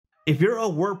If you're a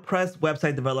WordPress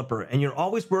website developer and you're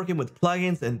always working with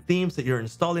plugins and themes that you're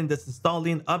installing,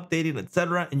 disinstalling, updating,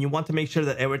 etc., and you want to make sure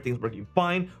that everything's working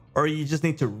fine, or you just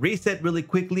need to reset really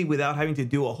quickly without having to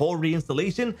do a whole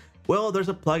reinstallation, well, there's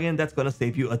a plugin that's going to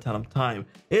save you a ton of time.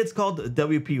 It's called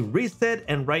WP Reset,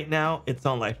 and right now it's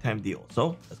on lifetime deal.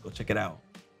 So let's go check it out.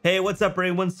 Hey, what's up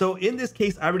everyone? So in this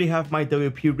case, I already have my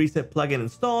WP Reset plugin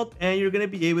installed, and you're going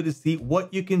to be able to see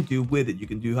what you can do with it. You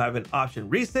can have an option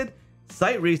reset,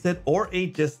 site reset, or a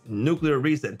just nuclear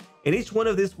reset. And each one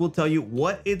of these will tell you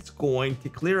what it's going to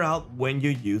clear out when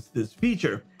you use this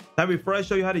feature. Now, before I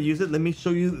show you how to use it, let me show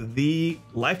you the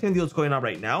lifetime deal that's going on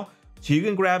right now. So you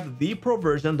can grab the pro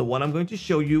version, the one I'm going to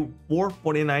show you, for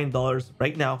 $49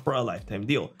 right now for a lifetime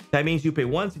deal. That means you pay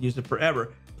once and use it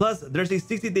forever. Plus, there's a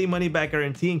 60-day money-back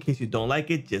guarantee. In case you don't like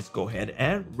it, just go ahead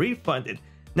and refund it.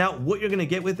 Now, what you're going to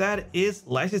get with that is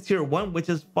license tier 1, which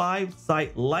is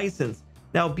 5-site license.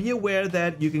 Now, be aware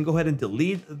that you can go ahead and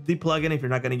delete the plugin if you're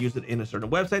not going to use it in a certain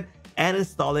website and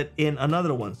install it in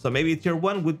another one. So maybe tier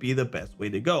 1 would be the best way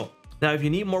to go. Now, if you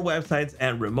need more websites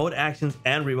and remote actions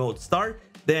and remote start,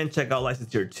 then check out license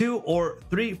tier 2 or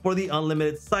 3 for the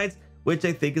unlimited sites, which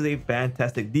I think is a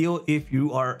fantastic deal if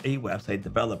you are a website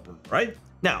developer, right?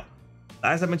 Now,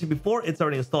 as I mentioned before, it's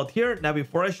already installed here. Now,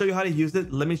 before I show you how to use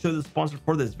it, let me show you the sponsor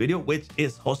for this video, which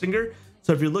is Hostinger.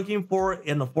 So if you're looking for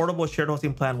an affordable shared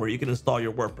hosting plan where you can install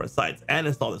your WordPress sites and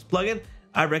install this plugin,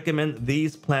 I recommend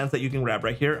these plans that you can grab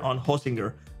right here on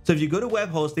Hostinger. So if you go to web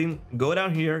hosting, go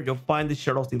down here, you'll find the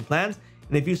shared hosting plans.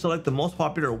 And if you select the most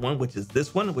popular one, which is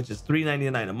this one, which is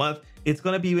 $3.99 a month, it's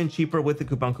going to be even cheaper with the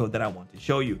coupon code that I want to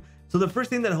show you. So the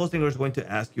first thing that Hostinger is going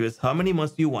to ask you is how many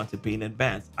months do you want to pay in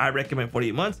advance? I recommend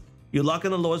 48 months. You lock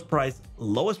in the lowest price,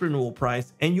 lowest renewal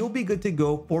price, and you'll be good to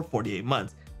go for 48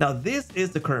 months. Now, this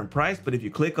is the current price, but if you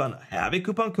click on have a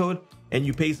coupon code and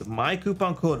you paste my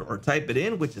coupon code or type it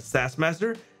in, which is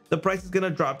SAASMASTER, the price is going to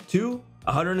drop to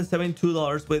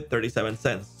 $172 with 37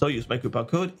 cents. So use my coupon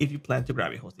code if you plan to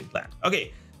grab a hosting plan.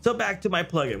 Okay, so back to my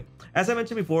plugin. As I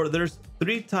mentioned before, there's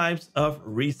 3 types of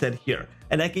reset here,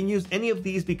 and I can use any of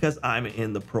these because I'm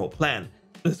in the pro plan.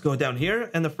 Let's go down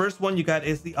here, and the first one you got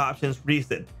is the options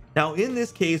reset. Now, in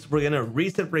this case, we're going to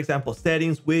reset, for example,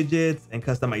 settings, widgets, and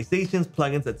customizations,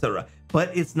 plugins, etc.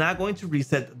 But it's not going to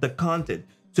reset the content.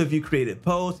 So if you created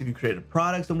posts, if you created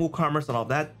products on WooCommerce and all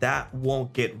that, that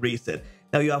won't get reset.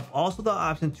 Now, you have also the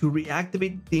option to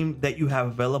reactivate the theme that you have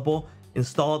available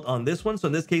installed on this one. So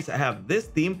in this case, I have this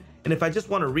theme. And if I just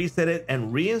want to reset it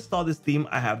and reinstall this theme,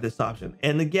 I have this option.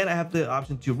 And again, I have the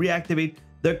option to reactivate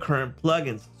the current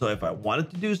plugins. So if I wanted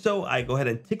to do so, I go ahead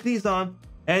and tick these on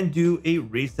and do a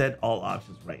reset all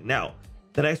options right now.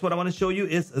 The next one I want to show you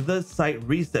is the site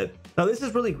reset. Now, this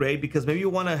is really great because maybe you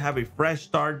want to have a fresh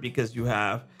start because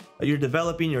you're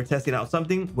developing, you're testing out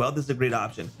something. Well, this is a great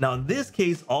option. Now, in this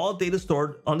case, all data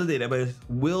stored on the database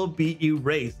will be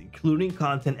erased, including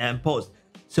content and posts.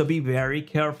 So be very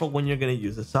careful when you're going to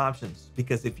use this option,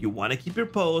 because if you want to keep your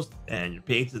posts and your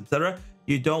pages, etc.,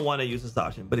 you don't want to use this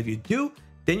option. But if you do,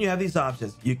 then you have these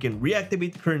options. You can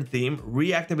reactivate the current theme,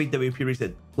 reactivate WP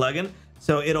Reset plugin.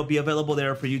 So it'll be available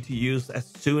there for you to use as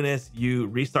soon as you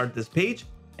restart this page,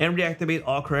 and reactivate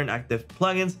all current active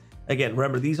plugins. Again,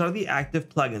 remember, these are the active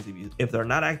plugins. If they're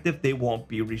not active, they won't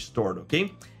be restored,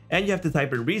 okay? And you have to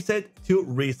type in reset to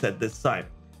reset this site.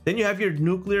 Then you have your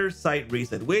nuclear site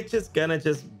reset, which is gonna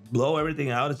just blow everything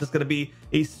out. It's just gonna be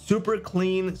a super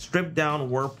clean, stripped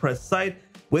down WordPress site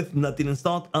with nothing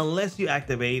installed, unless you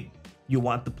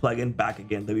want the plugin back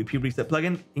again, the WP Reset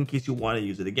plugin, in case you want to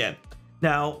use it again.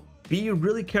 Now, be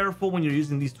really careful when you're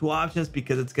using these 2 options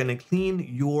because it's going to clean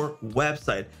your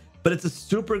website. But it's a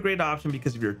super great option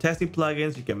because if you're testing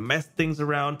plugins, you can mess things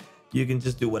around. You can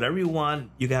just do whatever you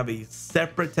want. You can have a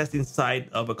separate testing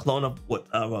site of a clone of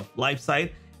a live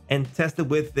site and test it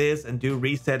with this and do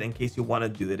reset in case you want to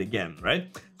do it again,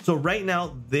 right? So right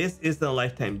now, this is the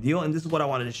lifetime deal, and this is what I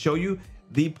wanted to show you,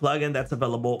 the plugin that's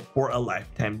available for a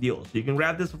lifetime deal. So you can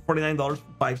grab this for $49 for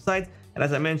 5 sites. And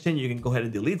as I mentioned, you can go ahead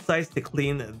and delete sites to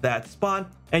clean that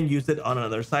spot and use it on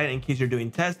another site in case you're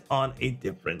doing tests on a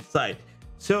different site.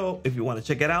 So if you want to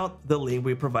check it out, the link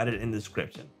we provided in the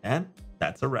description. And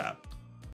that's a wrap.